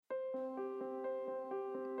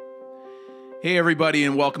Hey, everybody,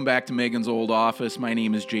 and welcome back to Megan's Old Office. My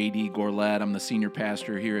name is J.D. Gorlett. I'm the senior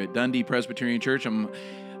pastor here at Dundee Presbyterian Church. I'm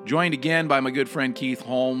joined again by my good friend Keith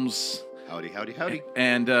Holmes. Howdy, howdy, howdy.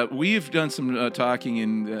 And we've done some talking,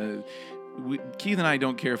 and Keith and I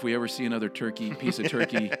don't care if we ever see another piece of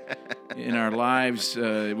turkey in our lives.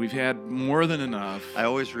 We've had more than enough. I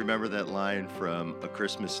always remember that line from A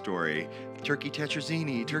Christmas Story. Turkey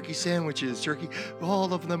tetrazzini, turkey sandwiches, turkey,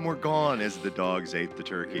 all of them were gone as the dogs ate the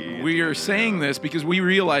turkey. We are saying this because we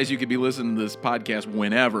realize you could be listening to this podcast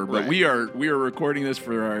whenever, but Right. we are recording this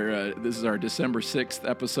for our this is our December 6th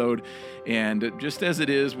episode, and just as it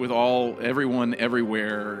is with everyone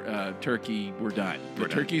everywhere, turkey, we're done. The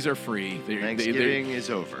turkeys are free. Thanksgiving is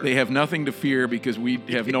over. They have nothing to fear because we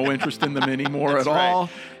have no interest in them anymore That's at all.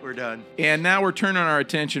 right. We're done. And now we're turning our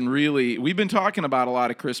attention really. We've been talking about a lot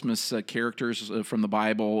of Christmas characters from the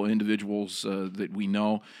Bible, individuals that we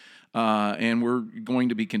know, and we're going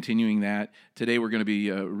to be continuing that. Today we're going to be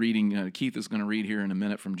reading, Keith is going to read here in a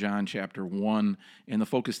minute from John chapter 1, and the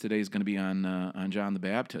focus today is going to be on John the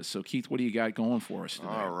Baptist. So Keith, what do you got going for us today?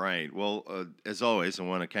 All right. Well, as always, I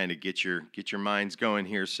want to kind of get your minds going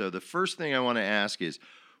here. So the first thing I want to ask is,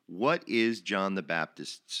 what is John the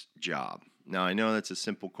Baptist's job? Now, I know that's a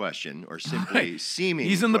simple question, or simply seeming.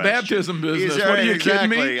 He's in the question. baptism business. What Are you kidding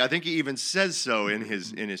me? Exactly. I think he even says so in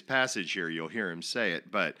his passage here. You'll hear him say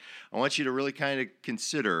it. But I want you to really kind of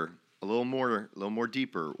consider a little more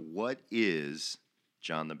deeper. What is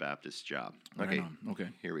John the Baptist's job? Okay. Right on. Okay.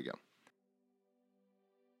 Here we go.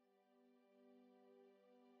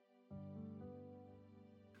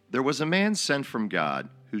 There was a man sent from God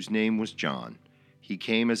whose name was John. He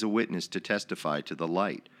came as a witness to testify to the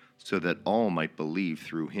light, so that all might believe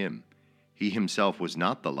through him. He himself was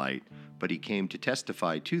not the light, but he came to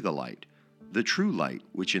testify to the light, the true light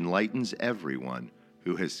which enlightens everyone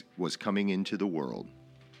who was coming into the world.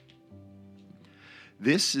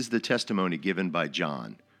 This is the testimony given by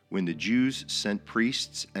John when the Jews sent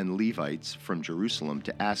priests and Levites from Jerusalem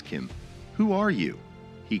to ask him, "Who are you?"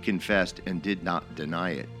 He confessed and did not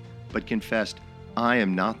deny it, but confessed, "I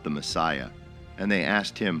am not the Messiah." And they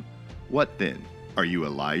asked him, "What then? Are you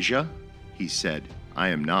Elijah?" He said, "I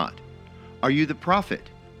am not." "Are you the prophet?"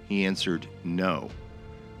 He answered, "No."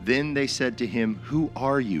 Then they said to him, "Who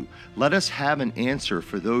are you? Let us have an answer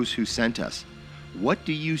for those who sent us. What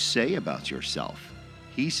do you say about yourself?"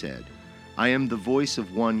 He said, "I am the voice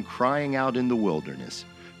of one crying out in the wilderness,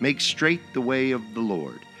 'Make straight the way of the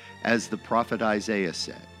Lord,' as the prophet Isaiah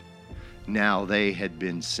said." Now they had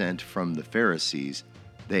been sent from the Pharisees.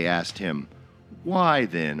 They asked him, "Why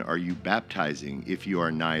then are you baptizing if you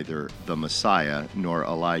are neither the Messiah, nor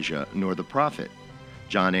Elijah, nor the prophet?"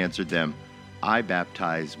 John answered them, "I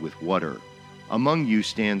baptize with water. Among you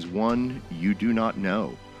stands one you do not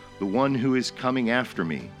know, the one who is coming after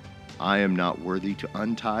me. I am not worthy to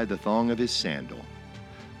untie the thong of his sandal."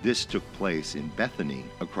 This took place in Bethany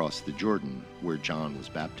across the Jordan, where John was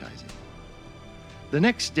baptizing. The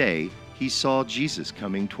next day he saw Jesus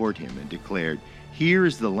coming toward him and declared, "Here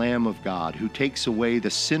is the Lamb of God who takes away the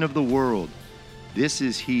sin of the world. This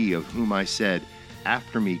is he of whom I said,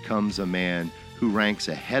 'After me comes a man who ranks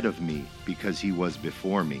ahead of me because he was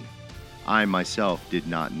before me.' I myself did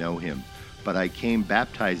not know him, but I came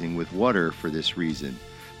baptizing with water for this reason,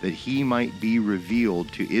 that he might be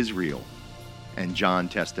revealed to Israel." And John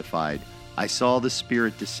testified, "I saw the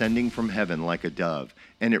Spirit descending from heaven like a dove,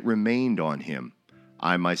 and it remained on him.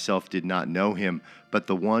 I myself did not know him, but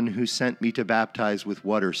the one who sent me to baptize with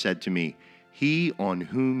water said to me, 'He on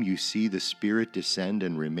whom you see the Spirit descend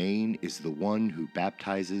and remain is the one who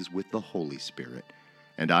baptizes with the Holy Spirit.'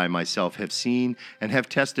 And I myself have seen and have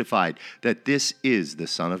testified that this is the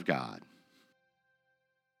Son of God."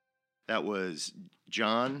 That was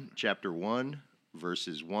John chapter 1,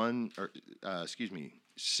 verses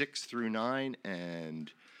 6 through 9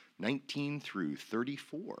 and 19 through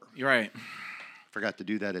 34. You're right. Forgot to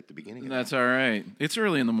do that at the beginning. That's all right. It's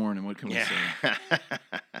early in the morning. What can we say?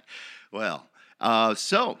 Well,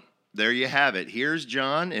 so there you have it. Here's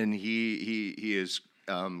John, and he is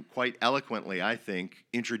quite eloquently, I think,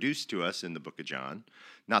 introduced to us in the book of John.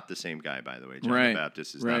 Not the same guy, by the way. John the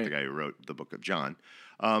Baptist is not the guy who wrote the book of John.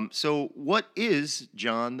 So what is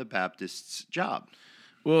John the Baptist's job?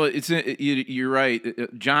 Well, you're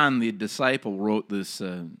right. John, the disciple, wrote this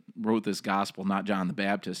wrote this gospel, not John the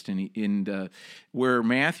Baptist. And where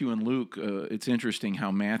Matthew and Luke, it's interesting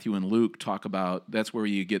how Matthew and Luke talk about, that's where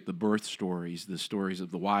you get the birth stories, the stories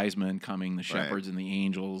of the wise men coming, the shepherds and the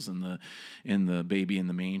angels, and the baby in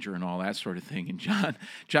the manger and all that sort of thing. And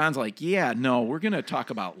John's like, yeah, no, we're going to talk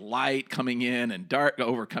about light coming in and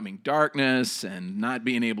overcoming darkness and not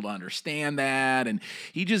being able to understand that. And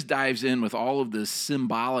he just dives in with all of this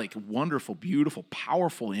symbolic, wonderful, beautiful,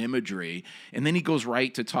 powerful imagery. And then he goes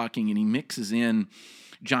right to talking, and he mixes in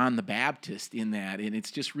John the Baptist in that, and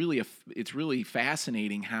it's just really it's really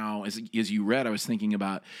fascinating how, as you read, I was thinking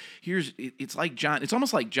about, it's like John, it's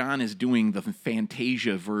almost like John is doing the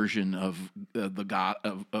Fantasia version of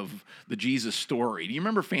the Jesus story. Do you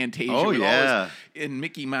remember Fantasia? Oh yeah. And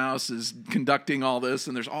Mickey Mouse is conducting all this,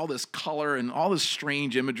 and there's all this color and all this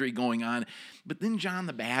strange imagery going on, but then John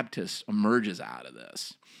the Baptist emerges out of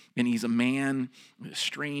this. And he's a man, a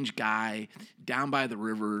strange guy, down at the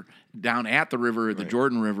river, the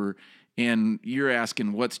Jordan River. And you're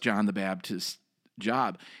asking, what's John the Baptist's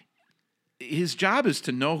job? His job is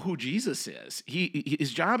to know who Jesus is.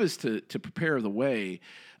 His job is to prepare the way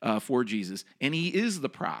for Jesus. And he is the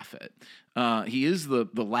prophet. He is the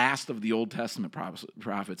last of the Old Testament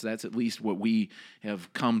prophets. That's at least what we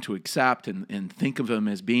have come to accept and think of him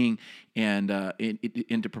as being, and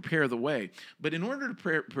to prepare the way. But in order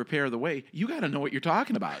to prepare the way, you got to know what you're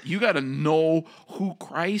talking about. You got to know who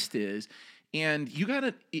Christ is, and you got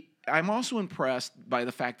to. I'm also impressed by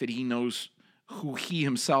the fact that he knows who he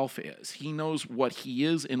himself is. He knows what he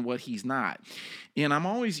is and what he's not. And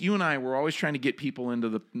you and I, we're always trying to get people into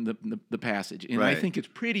the passage. And I think it's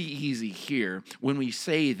pretty easy here when we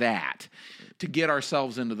say that to get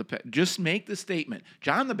ourselves into just make the statement.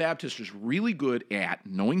 John the Baptist is really good at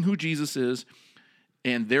knowing who Jesus is,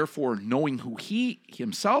 and therefore knowing who he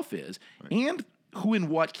himself is, and who and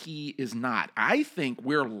what he is not. I think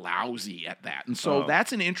we're lousy at that. And so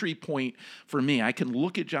that's an entry point for me. I can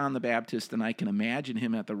look at John the Baptist and I can imagine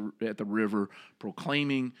him at the river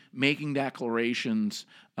proclaiming, making declarations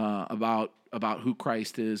about who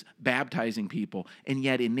Christ is, baptizing people. And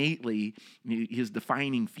yet innately, his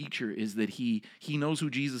defining feature is that he knows who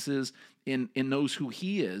Jesus is and knows who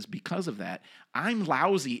he is because of that. I'm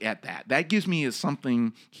lousy at that. That gives me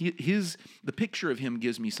something, the picture of him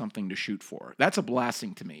gives me something to shoot for. That's a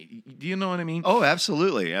blessing to me. Do you know what I mean? Oh,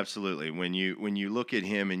 absolutely. Absolutely. When you look at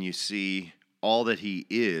him and you see all that he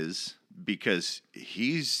is, because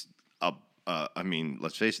he's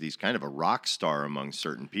let's face it, he's kind of a rock star among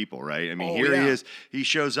certain people, right? I mean, he is. He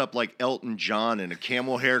shows up like Elton John in a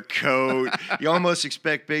camel hair coat. You almost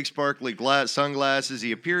expect big sparkly sunglasses.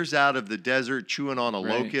 He appears out of the desert chewing on a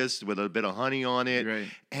locust with a bit of honey on it. Right.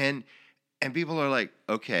 And people are like,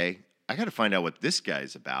 okay, I got to find out what this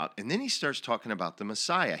guy's about. And then he starts talking about the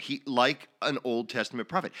Messiah. He, like an Old Testament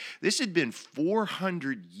prophet. This had been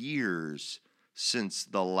 400 years since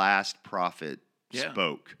the last prophet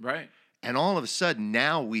spoke. Right. And all of a sudden,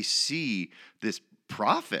 now we see this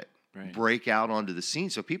prophet break out onto the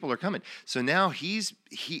scene. So people are coming. So now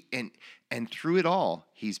and through it all,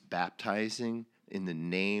 he's baptizing in the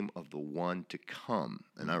name of the one to come.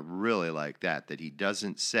 And I really like that he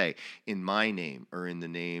doesn't say in my name or in the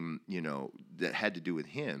name, that had to do with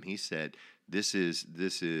him. He said, this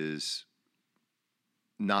is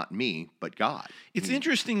not me, but God. It's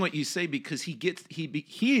interesting what you say, because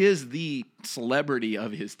he is the celebrity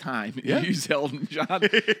of his time. Yeah. He's Elton John.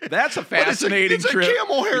 That's a fascinating it's trip. a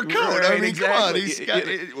camel hair coat. Right, I mean, exactly.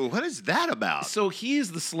 Come on. What is that about? So he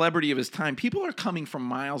is the celebrity of his time. People are coming from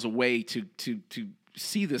miles away to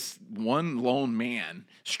see this one lone man,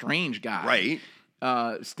 strange guy,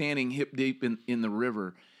 standing hip deep in the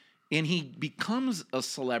river. And he becomes a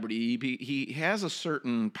celebrity. He has a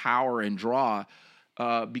certain power and draw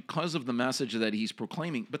because of the message that he's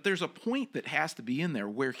proclaiming. But there's a point that has to be in there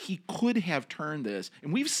where he could have turned this.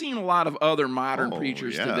 And we've seen a lot of other modern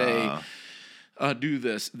preachers today do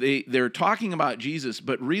this. They're talking about Jesus,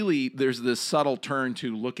 but really there's this subtle turn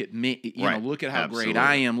to look at me, look at how great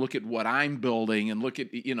I am, look at what I'm building, and look at,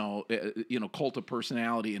 cult of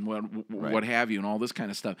personality and what have you, and all this kind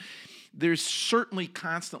of stuff. There's certainly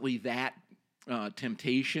constantly that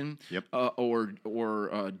temptation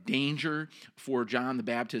or danger for John the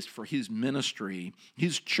Baptist, for his ministry,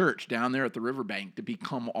 his church down there at the riverbank, to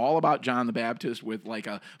become all about John the Baptist with like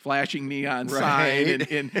a flashing neon sign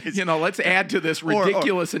and let's add to this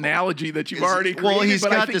ridiculous analogy that you've already created. Well, he's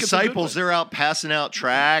got disciples. They're out passing out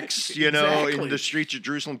tracts, in the streets of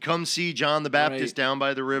Jerusalem. Come see John the Baptist down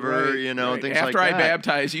by the river, things like that. After I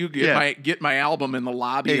baptize you, get my album in the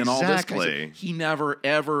lobby and all this kind of stuff. He never,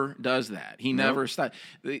 ever does that. He He Nope. never stopped.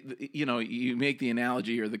 You make the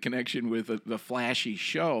analogy or the connection with the flashy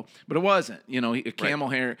show, but it wasn't. A camel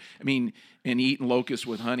hair. I mean, and eating locusts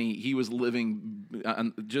with honey. He was living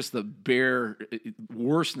on just the bare,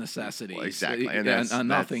 worst necessities. Well, exactly, and on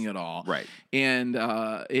nothing at all. Right. And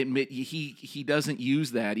he doesn't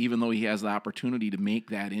use that, even though he has the opportunity to make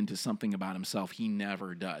that into something about himself. He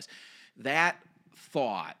never does. That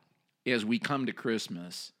thought, as we come to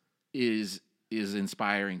Christmas, is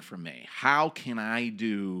inspiring for me. How can I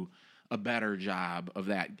do a better job of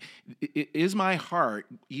that? Is my heart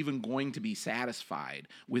even going to be satisfied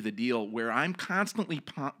with a deal where I'm constantly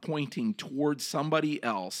pointing towards somebody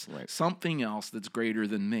else, Right. something else that's greater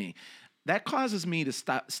than me? That causes me to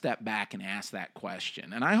step back and ask that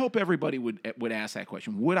question. And I hope everybody would ask that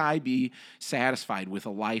question. Would I be satisfied with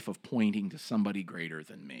a life of pointing to somebody greater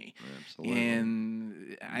than me? Absolutely.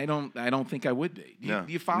 And I don't think I would be. Do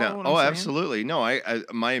you follow No. what I'm saying? Absolutely. No,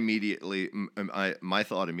 my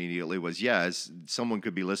thought immediately was, as someone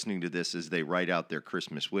could be listening to this as they write out their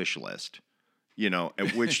Christmas wish list.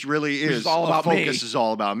 Which really Which is all about me. focus is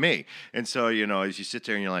all about me. And so, as you sit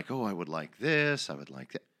there and you're like, oh, I would like this, I would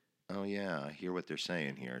like that. Oh, yeah, I hear what they're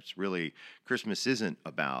saying here. It's really, Christmas isn't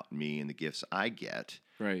about me and the gifts I get.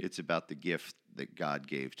 Right. It's about the gift that God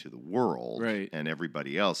gave to the world Right. and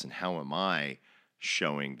everybody else. And how am I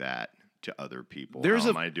showing that to other people? How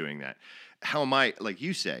am I doing that? How am I, like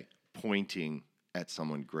you say, pointing at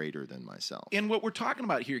someone greater than myself? And what we're talking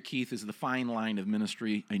about here, Keith, is the fine line of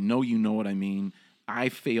ministry. I know you know what I mean. I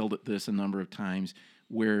failed at this a number of times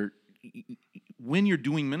where when you're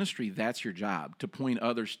doing ministry, that's your job, to point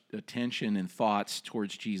others' attention and thoughts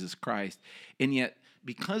towards Jesus Christ. And yet,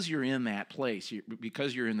 because you're in that place,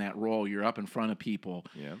 because you're in that role, you're up in front of people.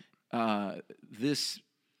 Yeah.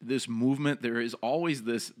 This movement, there is always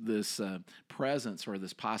this presence or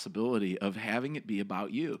this possibility of having it be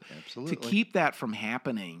about you. Absolutely. To keep that from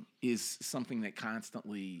happening is something that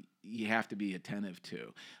constantly you have to be attentive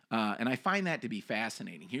to. And I find that to be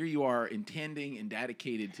fascinating. Here you are intending and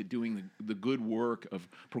dedicated to doing the good work of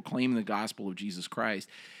proclaiming the gospel of Jesus Christ,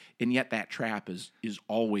 and yet that trap is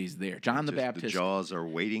always there. John the Baptist. The jaws are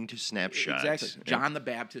waiting to snap shut. Exactly. John the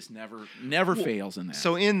Baptist never fails in that.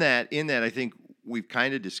 So in that, I think we've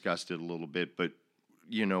kind of discussed it a little bit, but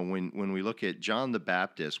when we look at John the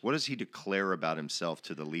Baptist, what does he declare about himself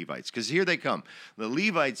to the Levites? Because here they come. The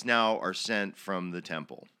Levites now are sent from the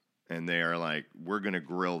temple, and they are like, we're going to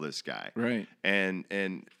grill this guy. Right. And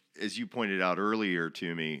as you pointed out earlier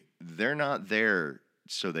to me, they're not there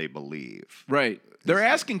so they believe. Right. They're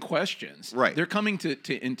asking questions. Right. They're coming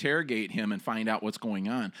to interrogate him and find out what's going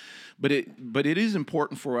on. But it is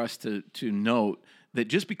important for us to note that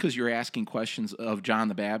just because you're asking questions of John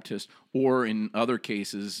the Baptist, or in other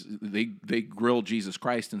cases, they grill Jesus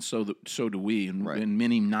Christ, and so do we. And, Right. and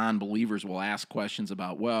many non-believers will ask questions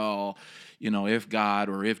about, if God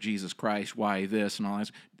or if Jesus Christ, why this and all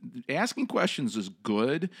that. Asking questions is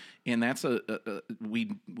good, and that's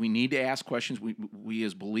we need to ask questions. We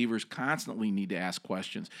as believers constantly need to ask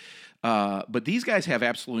questions. But these guys have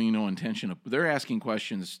absolutely no intention of. They're asking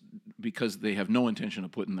questions because they have no intention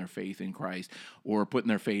of putting their faith in Christ or putting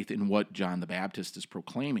their faith in what John the Baptist is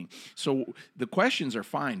proclaiming. So the questions are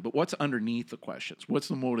fine, but what's underneath the questions? What's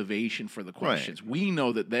the motivation for the questions? Right. We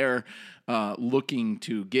know that they're looking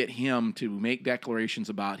to get him to make declarations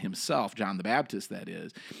about himself, John the Baptist, that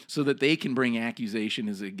is, so that they can bring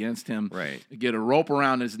accusations against him, right. Get a rope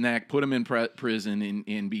around his neck, put him in prison,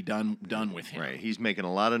 and be done with him. Right. He's making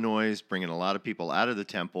a lot of noise, bringing a lot of people out of the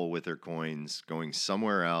temple with their coins, going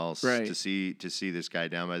somewhere else right. to see this guy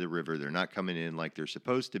down by the river. They're not coming in like they're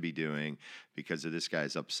supposed to be doing because of this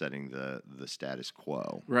guy's upsetting the status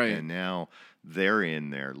quo. Right. And now they're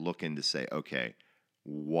in there looking to say, okay,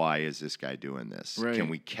 why is this guy doing this? Right. Can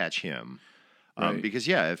we catch him? Right. Because,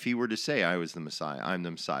 if he were to say, I was the Messiah, I'm the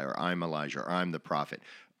Messiah, or I'm Elijah, or I'm the prophet,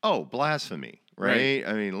 blasphemy, right?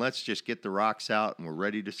 I mean, let's just get the rocks out and we're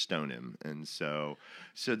ready to stone him. And so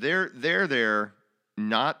they're there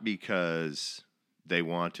not because they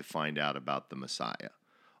want to find out about the Messiah.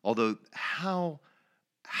 Although, how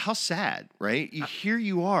sad, right? Here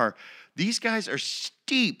you are. These guys are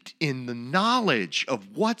steeped in the knowledge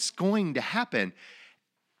of what's going to happen,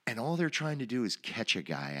 and all they're trying to do is catch a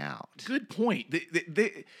guy out. Good point.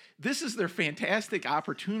 This is their fantastic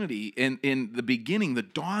opportunity in the beginning, the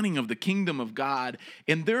dawning of the kingdom of God,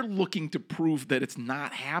 and they're looking to prove that it's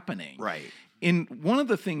not happening. Right. in one of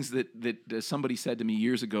the things that somebody said to me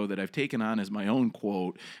years ago that I've taken on as my own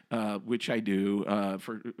quote, which I do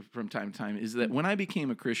from time to time, is that when I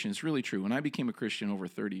became a Christian, it's really true. When I became a Christian over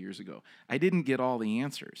 30 years ago, I didn't get all the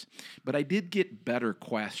answers, but I did get better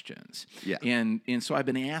questions. Yeah. And so I've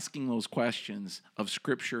been asking those questions of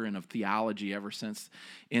Scripture and of theology ever since,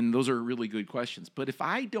 and those are really good questions. But if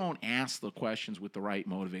I don't ask the questions with the right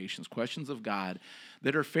motivations, questions of God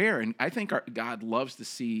that are fair, and I think God loves to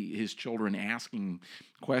see His children asking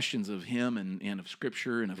questions of Him and of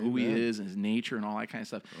Scripture and of who He is and His nature and all that kind of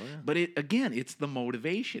stuff. Oh, yeah. But it's the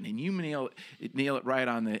motivation, and you nail it right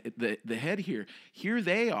on the head here. Here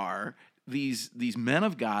they are. These men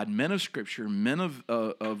of God, men of Scripture, men of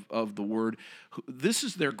the Word. This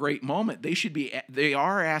is their great moment. They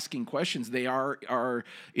are asking questions. They are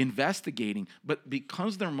investigating. But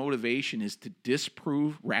because their motivation is to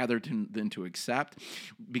disprove rather than to accept,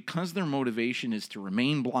 because their motivation is to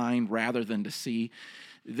remain blind rather than to see,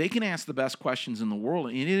 they can ask the best questions in the world,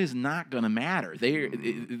 and it is not going to matter.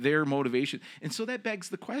 Their motivation. And so that begs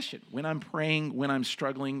the question. When I'm praying, when I'm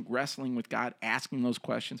struggling, wrestling with God, asking those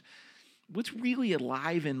questions, what's really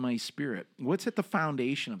alive in my spirit? What's at the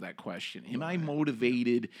foundation of that question? Am I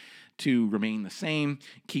motivated to remain the same,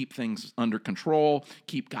 keep things under control,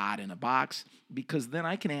 keep God in a box? Because then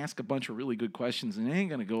I can ask a bunch of really good questions and it ain't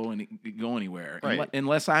going to go anywhere. Right.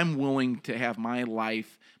 Unless I'm willing to have my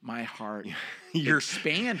life, my heart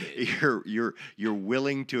expanded. You're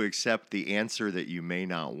willing to accept the answer that you may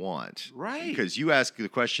not want. Right. Because you ask the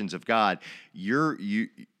questions of God,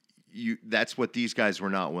 that's what these guys were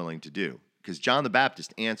not willing to do, because John the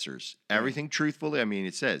Baptist answers everything truthfully. I mean,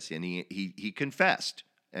 it says, and he confessed,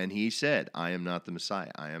 and he said, "I am not the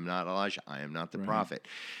Messiah. I am not Elijah. I am not the prophet."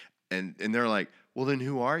 And they're like, "Well, then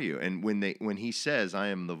who are you?" And when he says, "I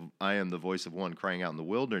am the voice of one crying out in the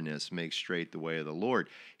wilderness, make straight the way of the Lord,"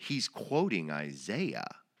 he's quoting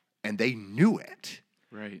Isaiah, and they knew it.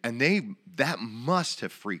 Right. And that must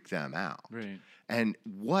have freaked them out. Right. And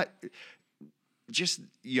when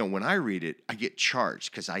I read it, I get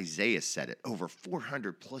charged because Isaiah said it over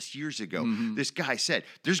 400 plus years ago. Mm-hmm. This guy said,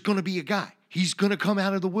 there's going to be a guy. He's going to come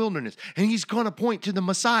out of the wilderness and he's going to point to the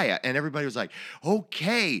Messiah. And everybody was like,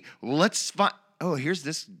 okay, let's find. Oh, here's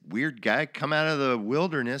this weird guy come out of the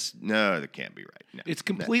wilderness. No, that can't be right. No, it's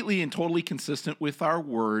completely and totally consistent with our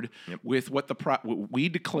word, with what we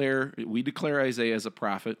declare. We declare Isaiah as a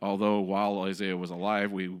prophet. Although while Isaiah was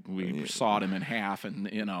alive, we sawed him in half and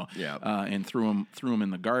and threw him in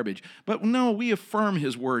the garbage. But no, we affirm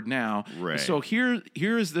his word now. Right. So here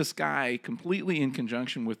is this guy completely in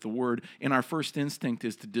conjunction with the word, and our first instinct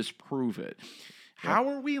is to disprove it. How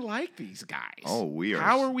are we like these guys? Oh, we are.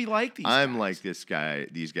 How are we like these guys? I'm like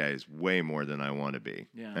these guys way more than I want to be.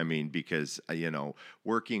 Yeah. I mean, because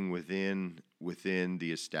working within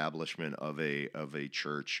the establishment of a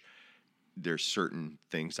church, there's certain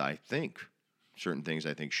things I think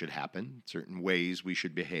should happen, certain ways we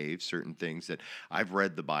should behave, certain things that I've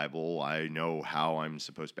read the Bible. I know how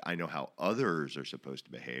I know how others are supposed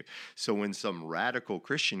to behave. So when some radical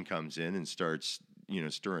Christian comes in and starts,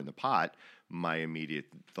 stirring the pot, my immediate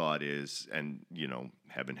thought is, and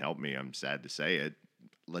heaven help me, I'm sad to say it,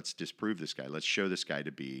 let's disprove this guy. Let's show this guy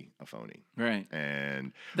to be a phony. Right.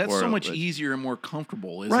 And that's so much easier and more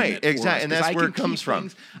comfortable, isn't it? Right, exactly. And that's where it comes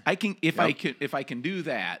from. I can if I can do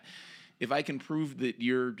that. If I can prove that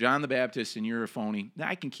you're John the Baptist and you're a phony,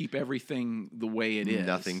 I can keep everything the way it is.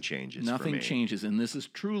 Nothing changes. Nothing changes, and this is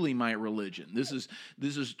truly my religion. This is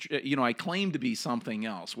I claim to be something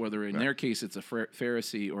else. Whether in their case it's a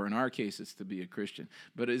Pharisee or in our case it's to be a Christian.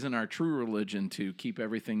 But isn't our true religion to keep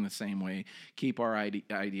everything the same way, keep our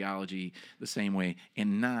ideology the same way,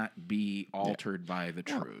 and not be altered by the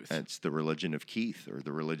truth? That's the religion of Keith or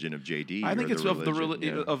the religion of JD. I think it's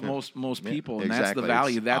of most people, and that's the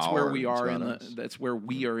value. That's where we are. That's where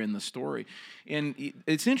we are in the story. And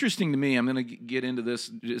it's interesting to me, I'm going to get into this,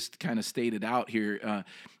 just kind of state it out here.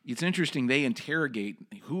 It's interesting, they interrogate,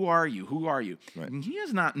 who are you? Who are you? Right. And he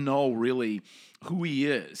does not know really who he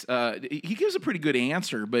is. He gives a pretty good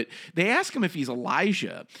answer, but they ask him if he's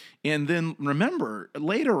Elijah. And then remember,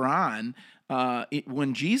 later on,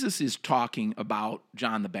 when Jesus is talking about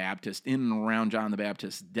John the Baptist, in and around John the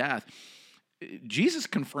Baptist's death, Jesus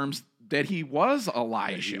confirms that he was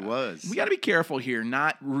Elijah. He was. We got to be careful here,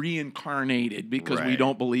 not reincarnated, because we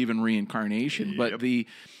don't believe in reincarnation. But the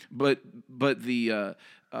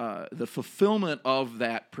the fulfillment of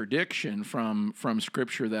that prediction from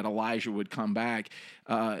Scripture that Elijah would come back,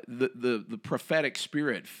 the prophetic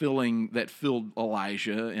spirit that filled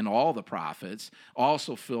Elijah and all the prophets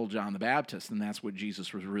also filled John the Baptist, and that's what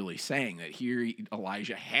Jesus was really saying, that here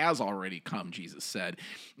Elijah has already come, Jesus said,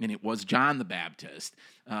 and it was John the Baptist,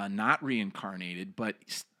 not reincarnated, but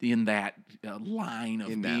in that line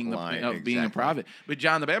of being a prophet. But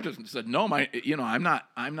John the Baptist said, "No, I'm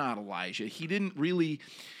not Elijah." He didn't really.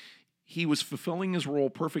 He was fulfilling his role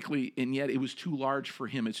perfectly, and yet it was too large for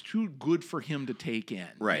him. It's too good for him to take in.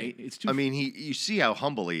 Right? It's too. I mean, you see how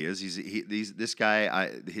humble he is. This guy.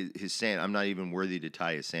 His sand. I'm not even worthy to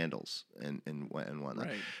tie his sandals and whatnot.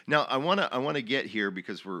 Right. Now I want to get here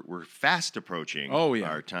because we're fast approaching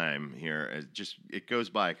our time here. It goes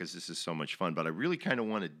by because this is so much fun. But I really kind of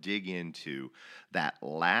want to dig into that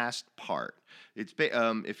last part. It's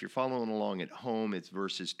if you're following along at home, it's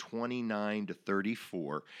verses 29 to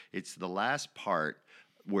 34. It's the last part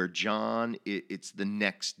where John. It's the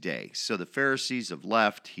next day. So the Pharisees have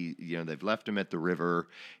left. They've left him at the river,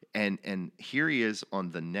 and here he is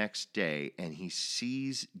on the next day, and he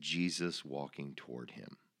sees Jesus walking toward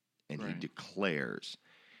him, and he declares,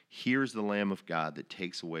 "Here's the Lamb of God that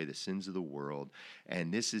takes away the sins of the world,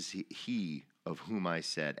 and this is he of whom I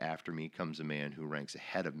said, after me comes a man who ranks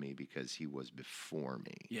ahead of me because he was before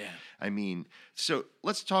me." Yeah. I mean, so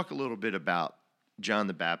let's talk a little bit about John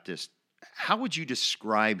the Baptist. How would you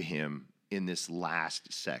describe him in this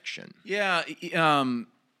last section? Yeah,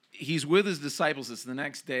 he's with his disciples. It's the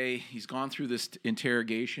next day. He's gone through this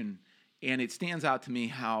interrogation, and it stands out to me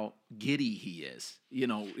how giddy he is.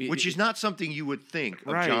 Which is not something you would think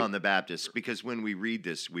of John the Baptist, because when we read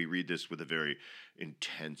this with a very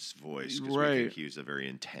intense voice, because we think he was a very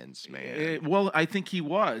intense man. Well, I think he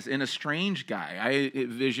was, and a strange guy. I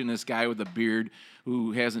envision this guy with a beard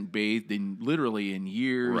who hasn't bathed literally in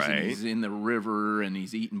years, and he's in the river, and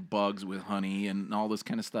he's eating bugs with honey and all this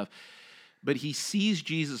kind of stuff. But he sees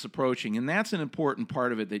Jesus approaching, and that's an important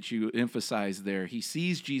part of it that you emphasize there. He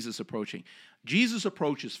sees Jesus approaching. Jesus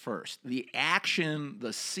approaches first. The action,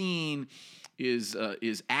 the scene is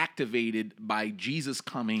activated by Jesus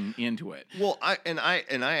coming into it. Well, I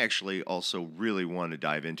actually also really want to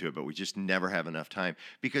dive into it, but we just never have enough time,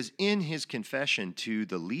 because in his confession to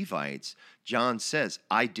the Levites, John says,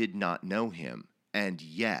 "I did not know him, and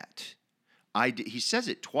yet he says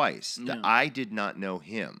it twice, that I did not know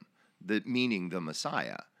him. Meaning the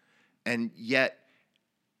Messiah, and yet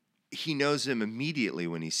he knows him immediately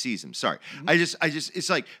when he sees him. Sorry, it's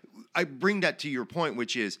like I bring that to your point,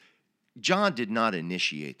 which is John did not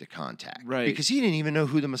initiate the contact, right? Because he didn't even know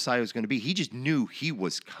who the Messiah was going to be. He just knew he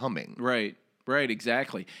was coming, right,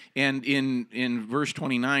 exactly. And in verse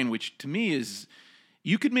 29, which to me is.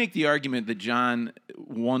 You could make the argument that John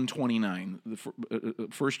 1:29, the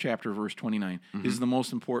first chapter, verse 29, is the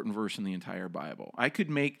most important verse in the entire Bible. I could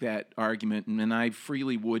make that argument, and I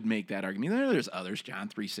freely would make that argument. There's others, John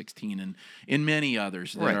 3:16, and many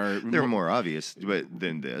others that are... They're more obvious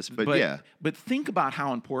than this, but yeah. But think about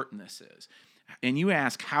how important this is. And you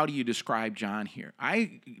ask, how do you describe John here?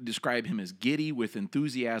 I describe him as giddy with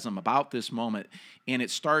enthusiasm about this moment. And it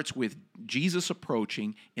starts with Jesus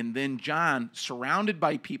approaching, and then John, surrounded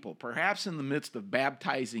by people, perhaps in the midst of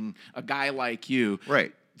baptizing a guy like you.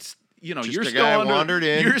 Right. You're still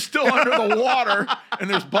under the water, and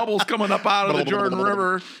there's bubbles coming up out of the Jordan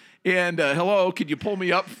River. And hello, could you pull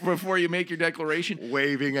me up before you make your declaration?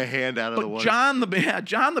 Waving a hand out of the water. John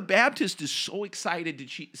the Baptist is so excited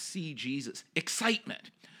to see Jesus.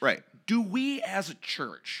 Excitement. Right. Do we as a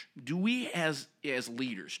church, do we as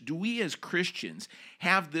leaders, do we as Christians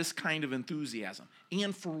have this kind of enthusiasm?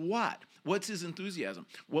 And for what? What's his enthusiasm?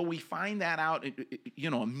 Well, we find that out,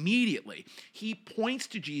 immediately. He points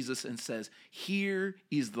to Jesus and says, "Here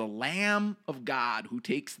is the Lamb of God who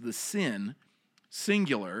takes the sin,"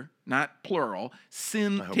 singular, not plural,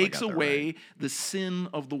 sin takes away the sin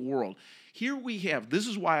of the world. Here we have, this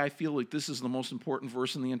is why I feel like this is the most important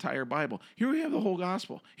verse in the entire Bible. Here we have the whole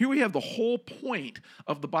gospel. Here we have the whole point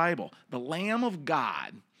of the Bible. The Lamb of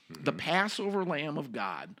God, the Passover Lamb of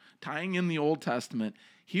God, tying in the Old Testament.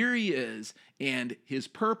 Here he is, and his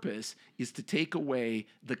purpose is to take away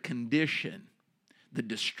the condition, the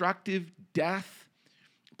destructive,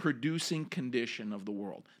 death-producing condition of the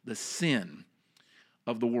world, the sin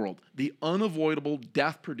of the world, the unavoidable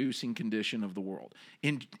death-producing condition of the world.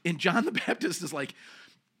 And John the Baptist is like,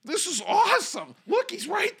 this is awesome. Look, he's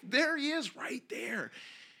right there. He is right there.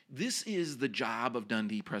 This is the job of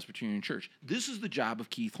Dundee Presbyterian Church. This is the job of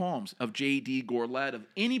Keith Holmes, of J.D. Gorlet, of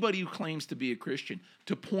anybody who claims to be a Christian,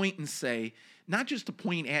 to point and say, not just to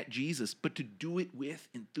point at Jesus, but to do it with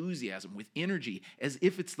enthusiasm, with energy, as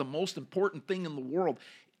if it's the most important thing in the world.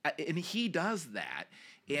 And he does that.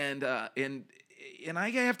 And I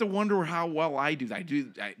have to wonder how well I do that.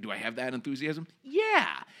 Do I have that enthusiasm?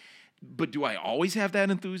 Yeah. But do I always have that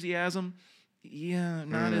enthusiasm? Yeah,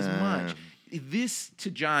 not as much. This,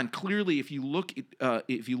 to John, clearly, if you look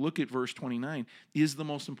at verse 29, is the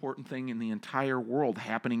most important thing in the entire world,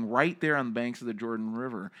 happening right there on the banks of the Jordan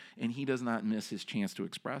River, and he does not miss his chance to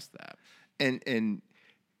express that. And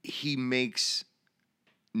he makes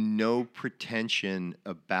no pretension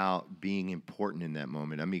about being important in that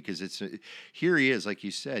moment. I mean, because here he is, like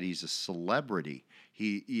you said, he's a celebrity.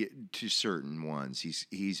 He to certain ones.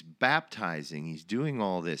 He's baptizing. He's doing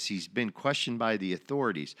all this. He's been questioned by the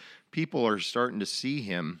authorities. People are starting to see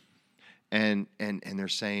him, and they're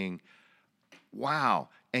saying, "Wow!"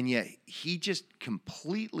 And yet he just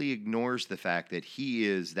completely ignores the fact that he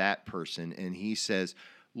is that person, and he says,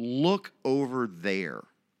 "Look over there.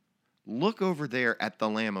 Look over there at the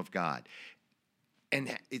Lamb of God."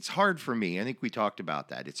 And it's hard for me. I think we talked about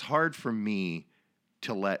that. It's hard for me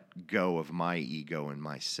to let go of my ego and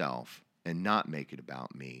myself and not make it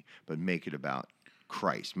about me, but make it about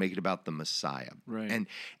Christ, make it about the Messiah. Right.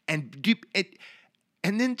 And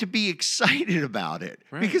then to be excited about it.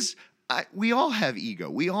 Right. Because we all have ego.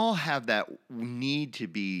 We all have that need to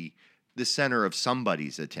be the center of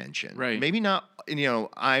somebody's attention. Right. Maybe not,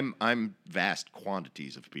 I'm vast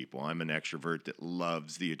quantities of people. I'm an extrovert that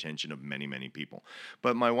loves the attention of many, many people.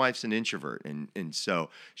 But my wife's an introvert, and so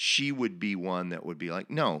she would be one that would be like,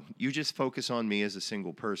 "No, you just focus on me as a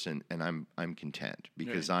single person, and I'm content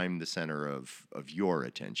because Right. I'm the center of your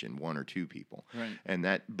attention, one or two people." Right. And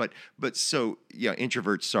that, but so yeah,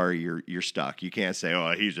 introverts, sorry, you're stuck. You can't say,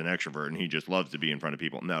 "Oh, he's an extrovert and he just loves to be in front of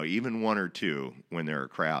people." No, even one or two when they're a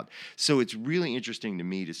crowd. So it's really interesting to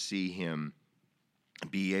me to see him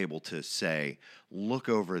be able to say, look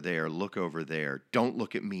over there, don't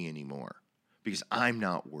look at me anymore, because I'm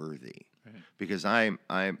not worthy. Right. Because I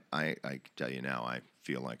tell you now, I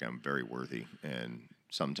feel like I'm very worthy, and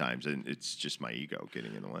sometimes it's just my ego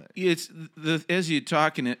getting in the way. It's as you're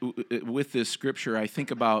talking with this scripture, I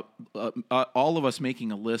think about all of us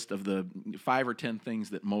making a list of the 5 or 10 things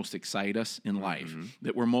that most excite us in life, mm-hmm.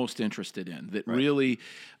 that we're most interested in, that right.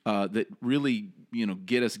 really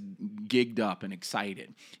get us gigged up and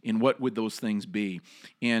excited. And what would those things be?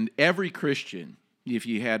 And every Christian, if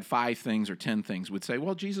you had 5 things or 10 things, would say,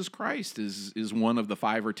 well, Jesus Christ is one of the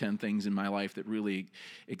 5 or 10 things in my life that really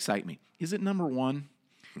excite me. Is it number one?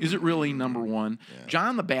 Is it really number one? Yeah.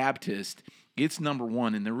 John the Baptist, it's number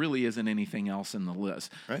one, and there really isn't anything else in the list.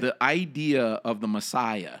 Right. The idea of the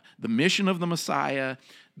Messiah, the mission of the Messiah,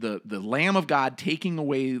 the Lamb of God taking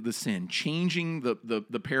away the sin, changing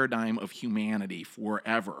the paradigm of humanity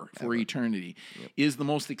forever, for eternity, is the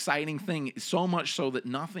most exciting thing, so much so that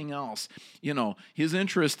nothing else, his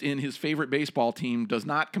interest in his favorite baseball team does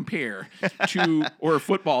not compare to, or a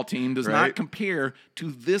football team does not compare to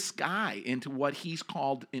this guy and to what he's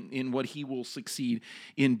called in what he will succeed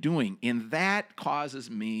in doing. And that causes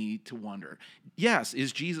me to wonder, yes,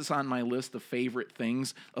 is Jesus on my list of favorite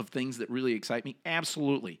things, of things that really excite me?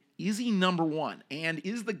 Absolutely. Is he number one? And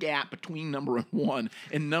is the gap between number one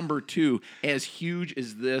and number two as huge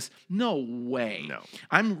as this? No way. No.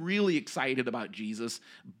 I'm really excited about Jesus,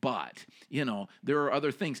 but, there are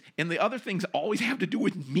other things. And the other things always have to do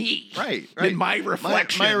with me. Right. And my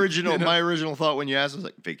reflection. My original thought when you asked was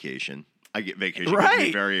like, vacation. I get vacation. Right. Gets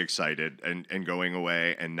me very excited and going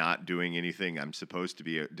away and not doing anything I'm supposed to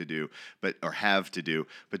be to do, but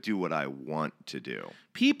do what I want to do.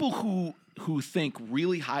 People who think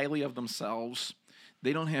really highly of themselves,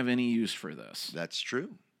 they don't have any use for this. That's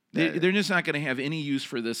true. They're just not going to have any use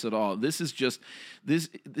for this at all. This is just this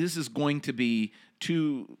is going to be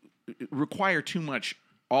require too much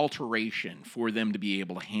alteration for them to be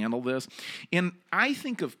able to handle this. And I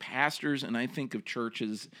think of pastors and I think of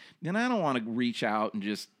churches, and I don't want to reach out and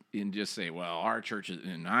just say, well, our church is,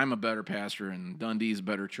 and I'm a better pastor and Dundee's a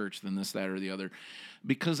better church than this, that, or the other,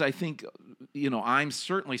 because I think, I'm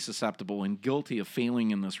certainly susceptible and guilty of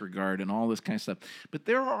failing in this regard and all this kind of stuff. But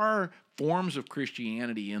there are forms of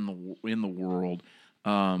Christianity in the world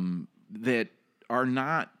that are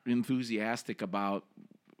not enthusiastic about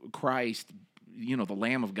Christ, the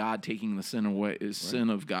Lamb of God taking the sin away, sin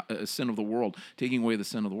of the world, taking away the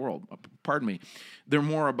sin of the world. Pardon me. They're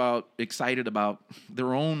more excited about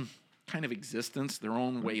their own kind of existence, their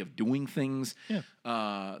own way of doing things. Yeah.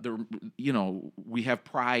 We have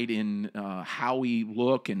pride in how we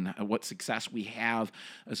look and what success we have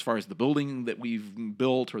as far as the building that we've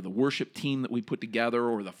built or the worship team that we put together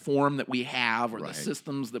or the form that we have or the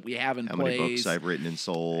systems that we have in place. How many books I've written and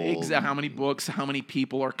sold. Exactly. How many books, how many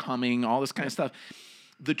people are coming, all this kind of stuff.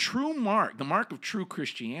 The mark of true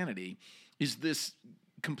Christianity is this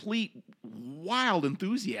complete wild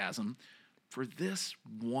enthusiasm for this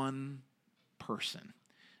one person,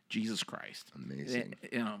 Jesus Christ. Amazing.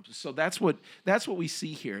 So that's what we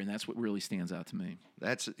see here, and that's what really stands out to me.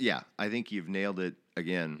 I think you've nailed it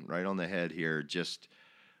again, right on the head here. Just,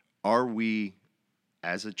 are we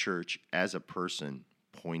as a church, as a person,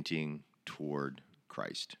 pointing toward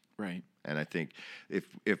Christ? Right. And I think if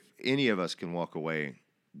any of us can walk away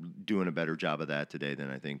doing a better job of that today, then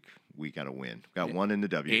I think we got to win. Got one in the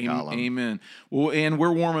W column. Amen. Well, and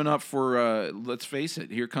we're warming up for. Let's face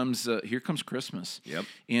it. Here comes Christmas. Yep.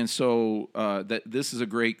 And so this is a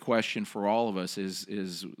great question for all of us.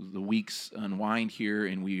 Is the weeks unwind here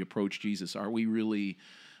and we approach Jesus? Are we really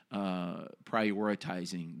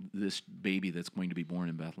prioritizing this baby that's going to be born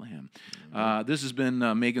in Bethlehem? Mm-hmm. This has been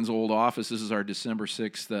Megan's Old Office. This is our December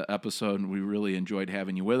 6th episode, and we really enjoyed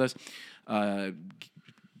having you with us.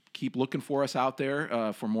 Keep looking for us out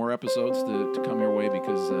there for more episodes to come your way,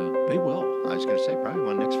 because they will. I was going to say probably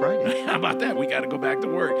one next Friday. How about that? We got to go back to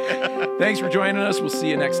work. Thanks for joining us. We'll see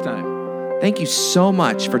you next time. Thank you so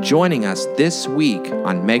much for joining us this week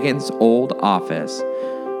on Megan's Old Office.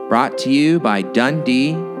 Brought to you by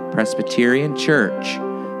Dundee Presbyterian Church.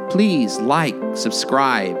 Please like,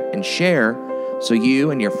 subscribe, and share so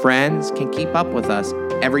you and your friends can keep up with us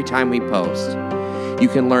every time we post. You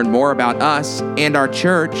can learn more about us and our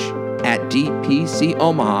church at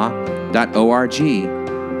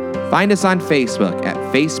dpcomaha.org. Find us on Facebook at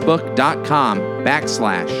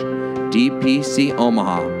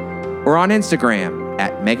facebook.com/dpcomaha or on Instagram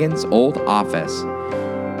at Megan's Old Office.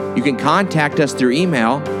 You can contact us through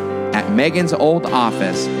email at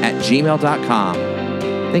megansOldOffice@gmail.com.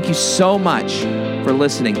 Thank you so much for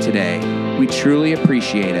listening today. We truly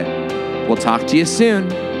appreciate it. We'll talk to you soon.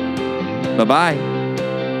 Bye-bye.